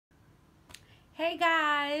Hey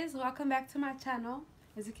guys, welcome back to my channel.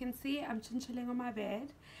 As you can see, I'm chilling on my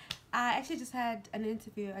bed. I actually just had an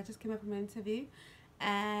interview. I just came up from an interview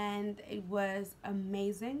and it was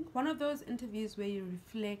amazing. One of those interviews where you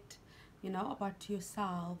reflect, about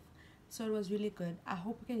yourself. So it was really good. I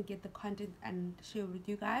hope we can get the content and share with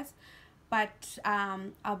you guys. But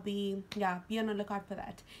I'll be on the lookout for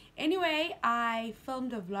that. Anyway, I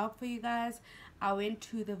filmed a vlog for you guys. I went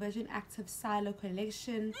to the Virgin Active Silo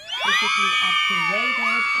collection, basically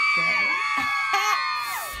upgraded.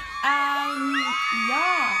 And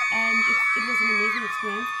it was an amazing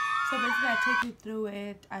experience. So basically I take you through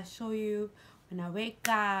it. I show you when I wake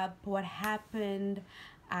up, what happened,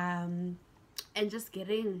 and just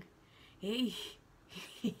getting, hey.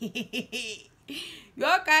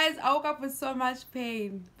 Yo guys, I woke up with so much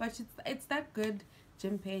pain, but it's that good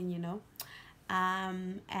gym pain,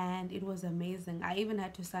 and it was amazing. I even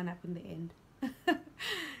had to sign up in the end.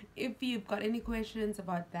 If you've got any questions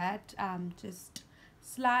about that, just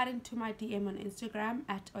slide into my DM on Instagram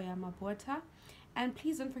at YAMMIEZ, and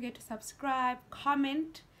please don't forget to subscribe,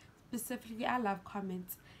 comment. Specifically, I love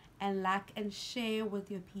comments, and like and share with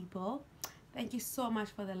your people. Thank you so much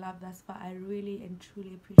for the love thus far. I really and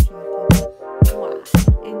truly appreciate it.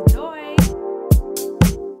 Enjoy.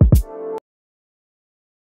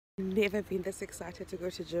 Never been this excited to go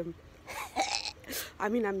to gym. I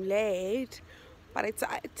mean, I'm late, but it's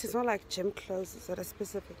not like gym closes at a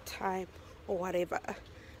specific time or whatever,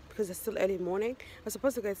 because it's still early morning. I was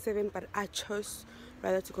supposed to go at 7, but I chose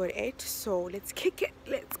rather to go at 8. So let's kick it.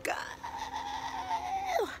 Let's go.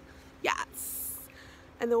 Yes.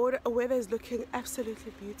 And the weather is looking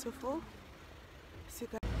absolutely beautiful.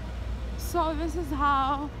 So this is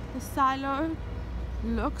how the silo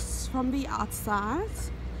looks from the outside.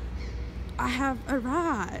 I have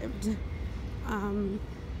arrived. And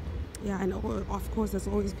of course there's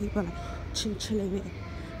always people chilling there.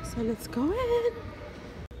 So let's go in.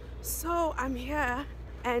 So I'm here,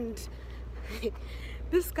 and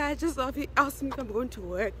this guy just asked me if I'm going to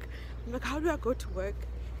work. I'm like, how do I go to work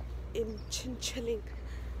in chilling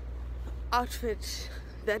outfit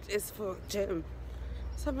that is for gym?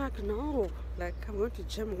 So I'm like, no, like I'm going to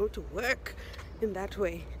gym, I'm going to work in that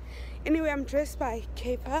way. Anyway, I'm dressed by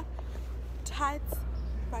Caper, tights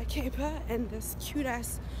by Caper, and this cute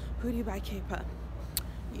ass hoodie by Caper.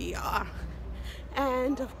 Yeah.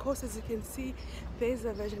 And of course, as you can see, there's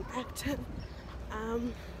a Virgin Active.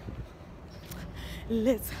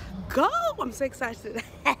 Let's go. I'm so excited.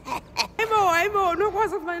 Emo, no,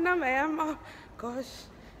 what's my number? Oh gosh.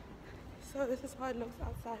 So this is how it looks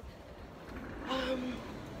outside.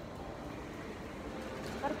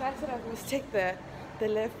 What guy said I must take the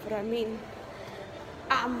left, but I mean,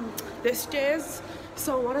 the stairs,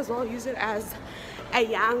 so might as well use it as a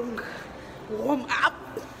young warm up.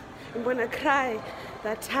 I'm gonna cry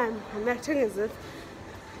that time. I'm acting as if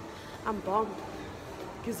I'm bombed.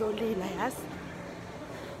 Gizolila, yes.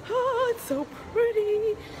 Oh, it's so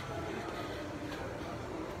pretty.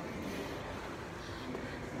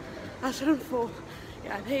 I shouldn't fall.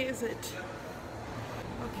 Yeah, there is it.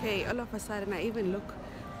 Okay, all of a sudden I even look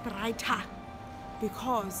brighter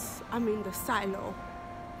because I'm in the silo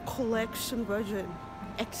collection Virgin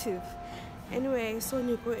Active. Anyway, so when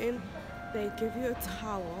you go in, they give you a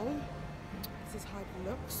towel. This is how it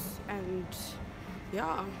looks, and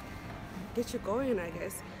yeah, get you going, I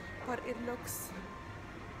guess. But it looks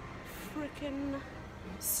freaking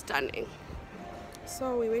stunning.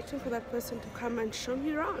 So we're waiting for that person to come and show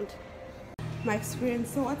me around my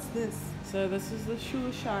experience. So what's this? So this is the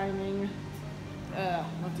shoe shining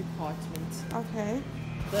not department. Okay.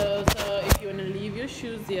 So if you want to leave your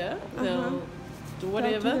shoes here, they'll do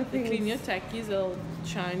whatever. They clean your tackies, they'll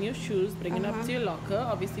shine your shoes, bring it up to your locker.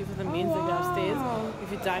 Obviously for the men's, they go upstairs.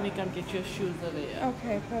 If you're done, you can get your shoes over here.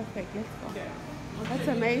 Okay, perfect. Let's go. Okay. That's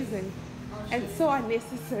amazing. And so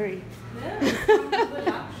unnecessary.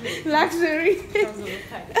 Yeah, luxury. It comes with the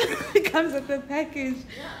package. It comes with the package.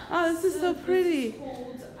 Yeah. Oh, this is so pretty. This is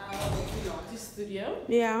called Pilates Studio.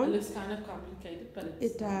 Yeah. It looks kind of complicated, but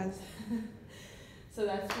it does. So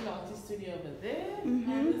that's Pilates Studio over there.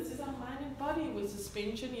 And this is our mind and body with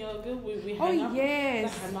suspension yoga. We hang up the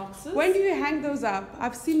hammocks. When do you hang those up?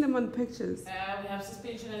 I've seen them on pictures. We have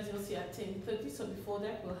suspension, as you'll see, at 10:30. So before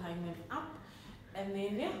that, we'll hang them up. And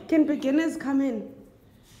then, yeah. Can beginners come in?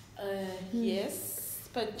 Yes,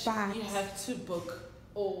 but you have to book,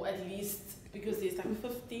 or at least, because there's like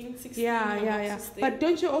 15, 16. Yeah. But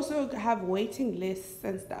don't you also have waiting lists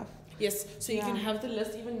and stuff? Yes, so you can have the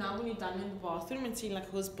list even now when you're done in the bathroom and seeing like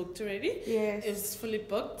who's booked already. Yes. If it's fully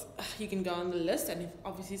booked, you can go on the list, and if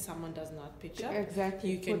obviously someone does not pitch up, exactly,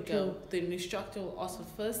 you can go. The instructor will ask for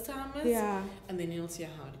first timers, and then you'll see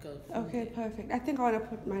how it goes. Okay, perfect. I think I want to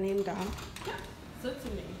put my name down. Yeah,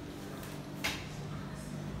 certainly.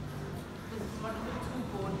 This is one of the 2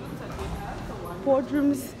 boardrooms that we have.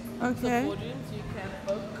 Boardrooms, okay. The boardrooms you can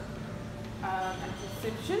book at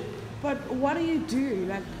reception. But what do you do?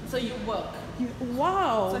 Like, so you work.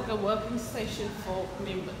 Wow. It's like a working session for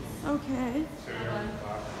members. Okay.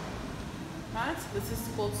 Right, this is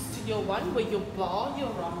called Studio 1, where you bar, you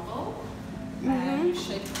rumble, and you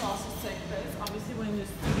shape classes take place. Obviously, when your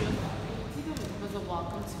studio is empty, the members are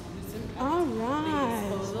welcome to use them at their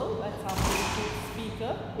disposal. That's how you get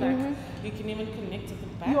speaker. Like, you can even connect to the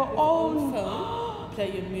back with your own phone, play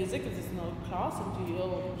your music if there's no class, and do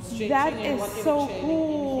your stretching and whatever so training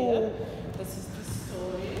cool. in here. This is the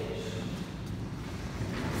storage.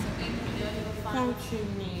 So in here you'll find what you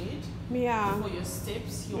need. For your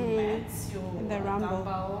steps, your mats, your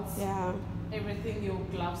dumbbells, everything, your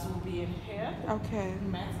gloves will be in here. Okay.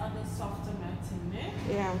 Mats, other softer mats in there.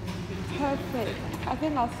 Yeah. Perfect. I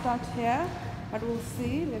think I'll start here, but we'll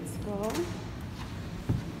see. Let's go. And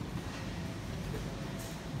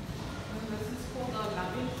this is called our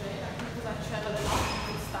luggage tray. I think because I travel a lot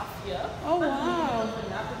with stuff here. Oh wow. You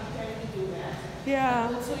can do that. Yeah.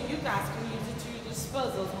 And also you guys can use it to your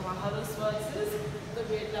disposal. How this works is the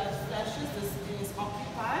red light flashes, this is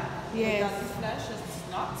occupied. Yes. The light flashes, it's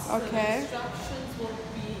not. Okay. So the instructions will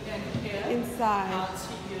be in here. Inside. How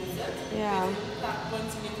to use it. Yeah.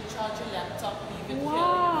 Once you need to charge your laptop, leave it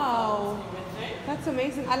wow. here. That's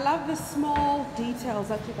amazing. I love the small details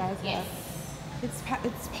that you guys have.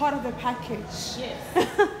 It's part of the package. Yes.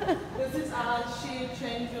 This is our shared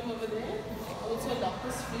change room over there. Also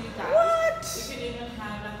lockers for you guys. What? You can even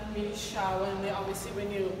have like a mini shower in there, obviously when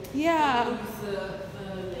you use the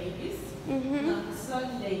ladies. So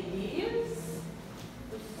ladies,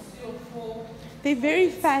 this is your 4. They're very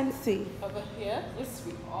fancy. Over here, yes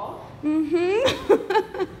we are.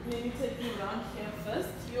 Let me take you around here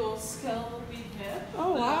first. Your scale will be here.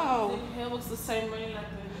 Oh wow. The here looks the same way like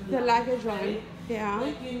the luggage one. Yeah.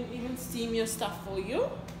 They can even steam your stuff for you.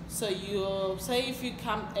 So you say if you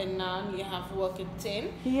come in now and you have work at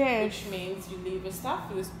 10, which means you leave your stuff.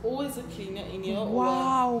 There's always a cleaner in here.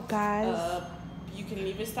 Wow, guys. You can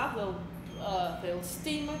leave your stuff. They'll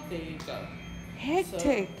steam it. There you go.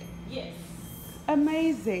 Hectic. So, yes.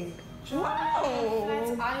 Amazing. Wow.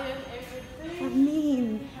 Let's iron everything. I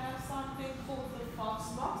mean, we have something called the Fox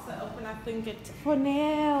box that open, I think it for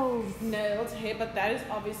nails. Nails, hair, but that is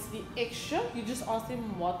obviously extra. You just ask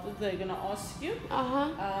them what they're gonna ask you.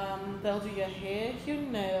 They'll do your hair, your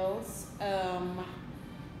nails. The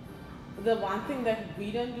one thing that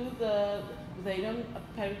we don't do, they don't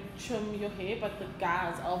apparently trim your hair, but the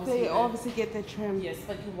guys obviously get the trim. Yes,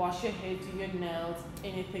 but you wash your hair, do your nails,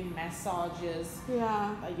 anything, massages,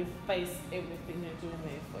 your face, everything they're doing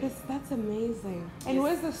there for you. That's amazing. And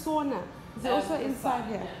where's the sauna? Is it also inside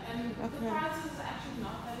here? And the price is actually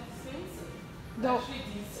not that expensive. It's No. actually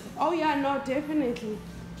decent. Oh yeah, no, definitely.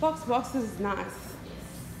 Fox box is nice. Yes.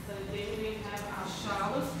 So then we have our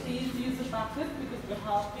showers. Please use a bucket because we're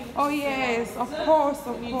helping. Oh yes, of course,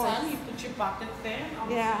 Anytime you put your bucket there,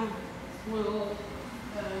 we'll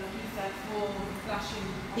use that for flushing.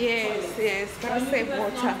 Yes, gotta save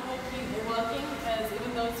water. Working as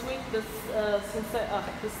even though it's weak, the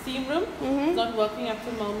steam room is not working at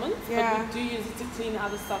the moment, but we do use it to clean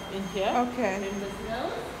other stuff in here. Okay.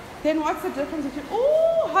 Then what's the difference between?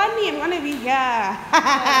 Oh, honey, I'm gonna be here.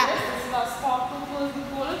 This is our sparkle pool, as we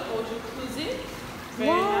call it, or jacuzzi.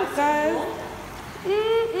 Very nice guys.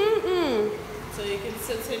 So you can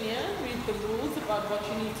sit in here, read the rules about what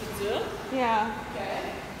you need to do. Yeah. Okay.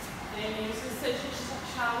 Then you can set your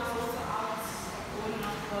showers also out when you're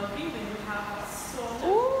not working. Then you have a sauna.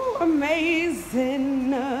 Oh,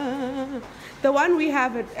 amazing. The one we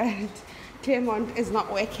have at Claremont is not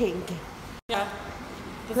working. Yeah.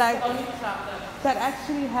 This like is the only club that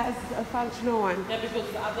actually has a functional one. Yeah, because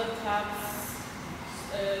the other clubs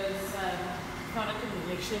is not a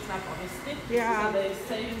connection, it's like obviously. Yeah. So they're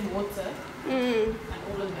saving water and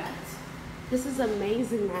all of that. This is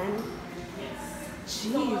amazing, man. Yes.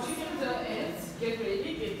 Jeez. So what you can do is get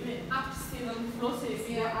ready, get me upstairs on the floor, so if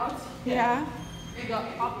you're out here. Yeah. You go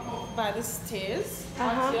up by the stairs,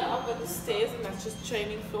 right here, up by the stairs, and that's just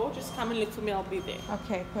training floor. Just come and look for me, I'll be there.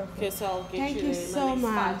 Okay, perfect. Okay, so I'll get you there in so the next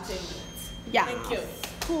much. 5-10 minutes. Yeah. Thank you.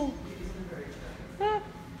 Cool.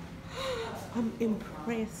 I'm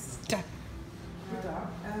impressed.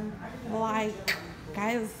 Like,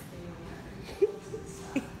 guys.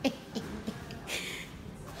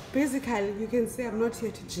 basically, you can say I'm not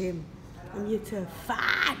here to gym. I'm here to have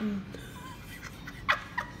fun.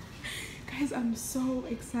 Guys, I'm so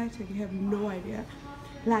excited. You have no idea.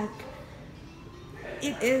 Like,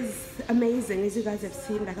 it is amazing. As you guys have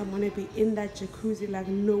seen, like, I'm going to be in that jacuzzi like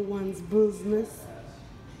no one's business.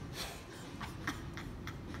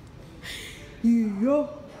 Yo,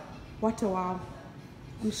 what a wow.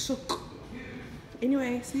 I'm shook.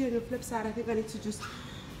 Anyway, see you on the flip side. I think I need to just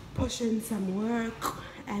push in some work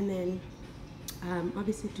and then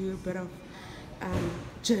obviously do a bit of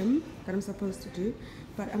gym that I'm supposed to do.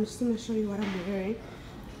 But I'm just going to show you what I'm wearing.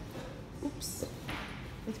 Oops.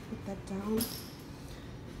 Let's put that down.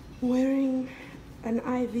 I'm wearing an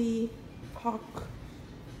Ivy Park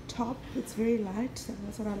top. It's very light, so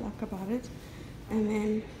that's what I like about it. And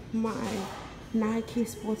then my Nike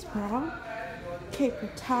sports bra, Cape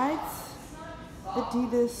tights,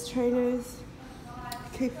 Adidas trainers,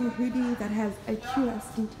 Cape hoodie that has a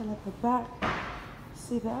QS detail at the back.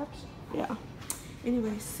 See that? Yeah.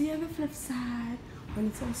 Anyway, see you on the flip side when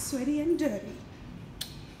it's all sweaty and dirty.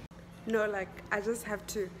 No, like, I just have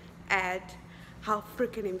to add how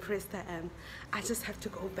freaking impressed I am. I just have to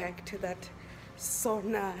go back to that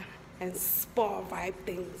sauna and spa vibe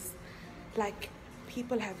things. Like,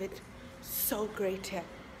 people have it so great here.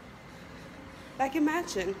 Like,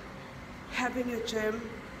 imagine having a gym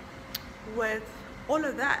with all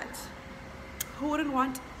of that. Who wouldn't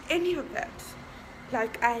want any of that?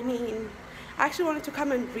 Like, I mean, I actually wanted to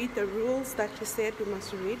come and read the rules that you said we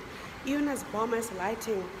must read, even as bomb as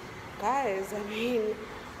lighting. Guys, I mean,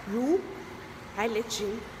 I let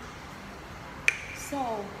you.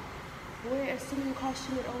 So, wear a swimming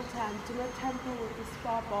costume at all times. Do not tamper with the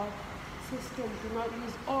spa bath system. Do not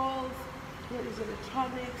use oils. Do not use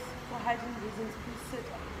electronics. For hygiene reasons, please sit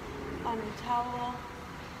on a towel.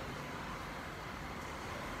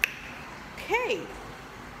 Okay.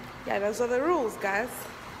 Yeah, those are the rules, guys.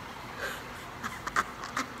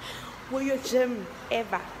 Will your gym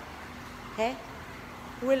ever? Eh?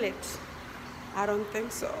 Will it? I don't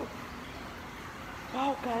think so.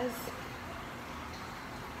 Wow, guys.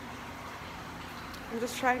 I'm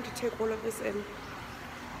just trying to take all of this in.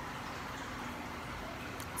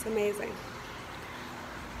 It's amazing.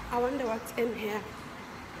 I wonder what's in here.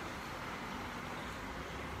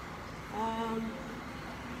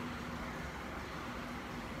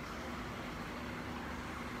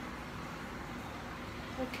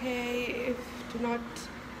 Okay, if do not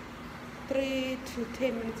 3 to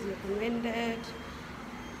 10 minutes is recommended.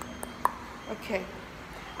 Okay,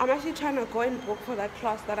 I'm actually trying to go and book for that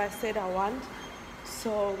class that I said I want.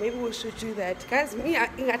 So maybe we should do that. Guys, me,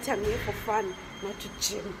 I'm here for fun, not to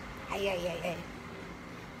gym. Ay.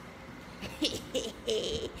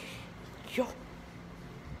 Yo.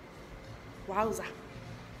 Wowza.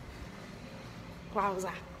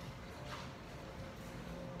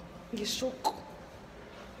 You shook.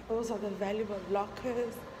 Those are the valuable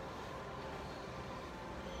lockers.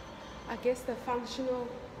 I guess the functional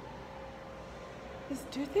is,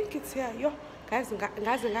 do you think it's here? Yo, guys, I got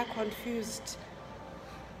confused.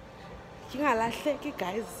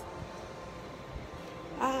 Guys.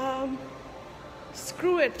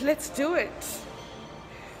 Screw it, let's do it.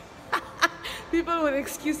 People with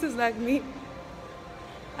excuses like me.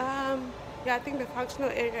 Yeah, I think the functional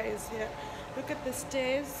area is here. Look at the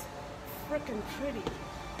stairs, freaking pretty.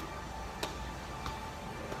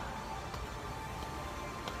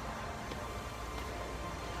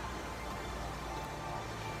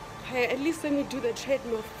 Okay, at least let me do the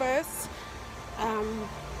treadmill first,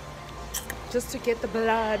 just to get the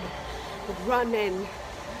blood running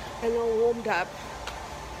and all warmed up.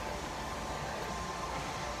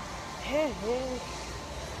 Hey.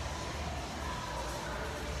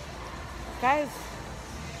 Guys,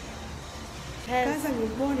 I'm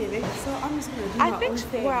in morning, eh? So I'm just gonna do my own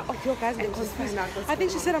thing. Well, okay, guys, and just find out. I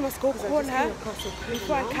think she said I must go call her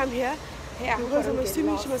before I come here. Yeah, because I'm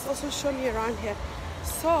assuming she must also show me around here.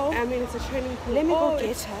 So I mean, it's a training pool. Let me go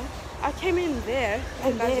get her. I came in there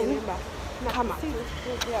and then come up.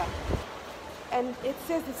 Yeah. And it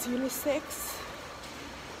says it's unisex.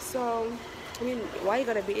 So I mean, why you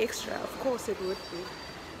gotta be extra? Of course it would be.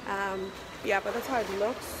 Yeah, but that's how it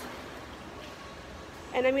looks.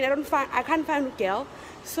 And I mean, I can't find a girl.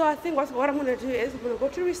 So I think what I'm gonna do is I'm gonna go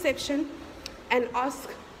to reception and ask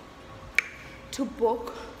to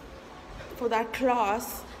book for that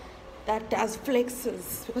class that does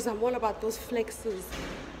flexes, because I'm all about those flexes,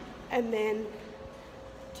 and then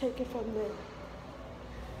take it from there,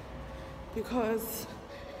 because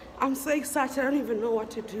I'm so excited. I don't even know what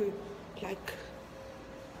to do. Like,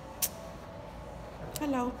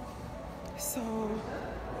 hello. So,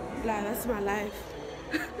 like, that's my life.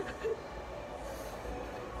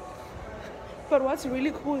 But what's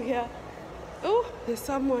really cool here, oh, there's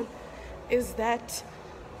someone, is that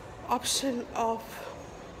option of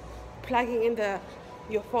plugging in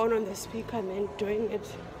your phone on the speaker and then doing it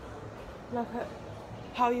like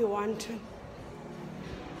how you want to.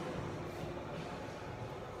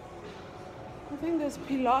 I think there's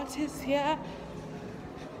Pilates here.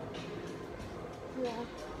 Yeah.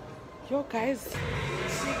 Yo, guys.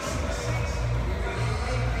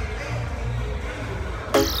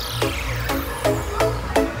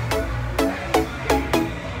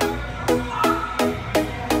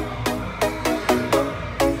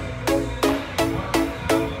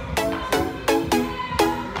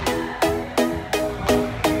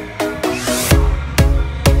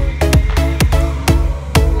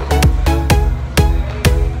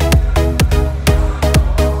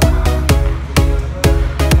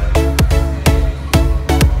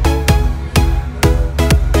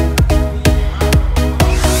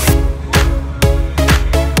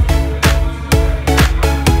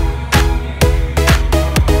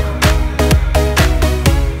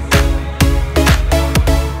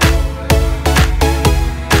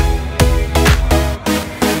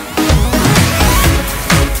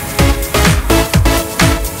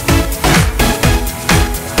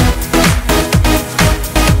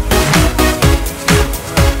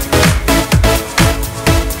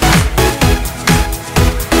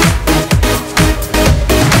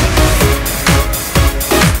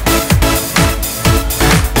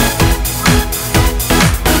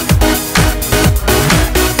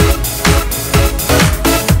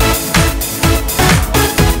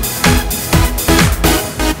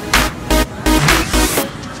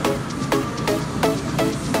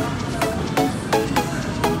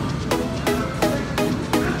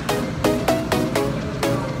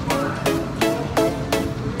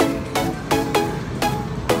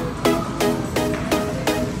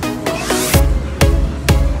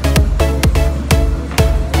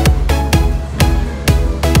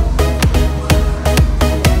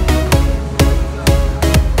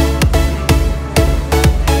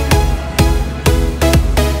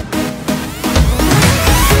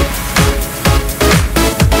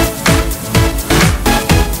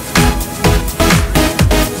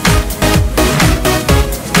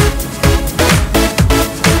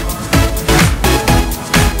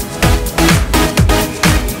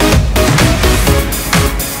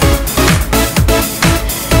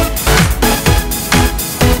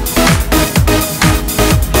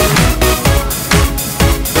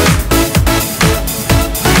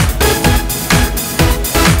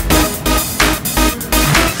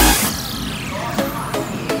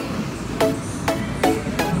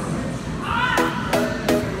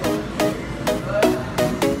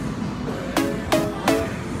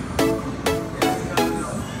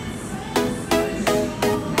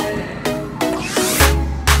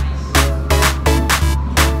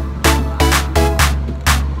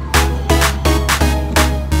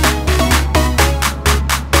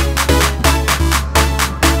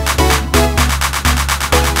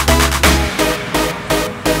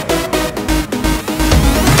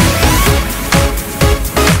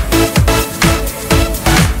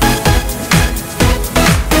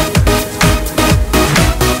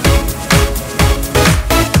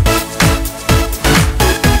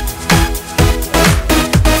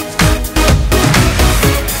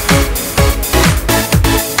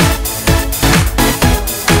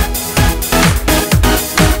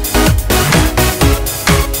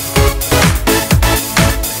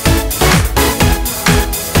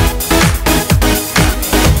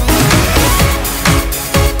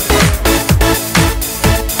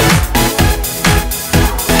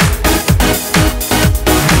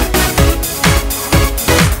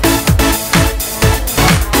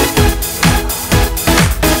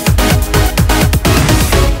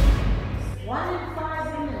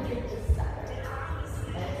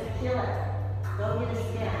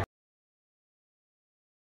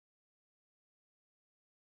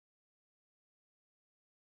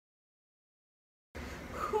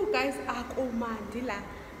 Guys, ako Mandela.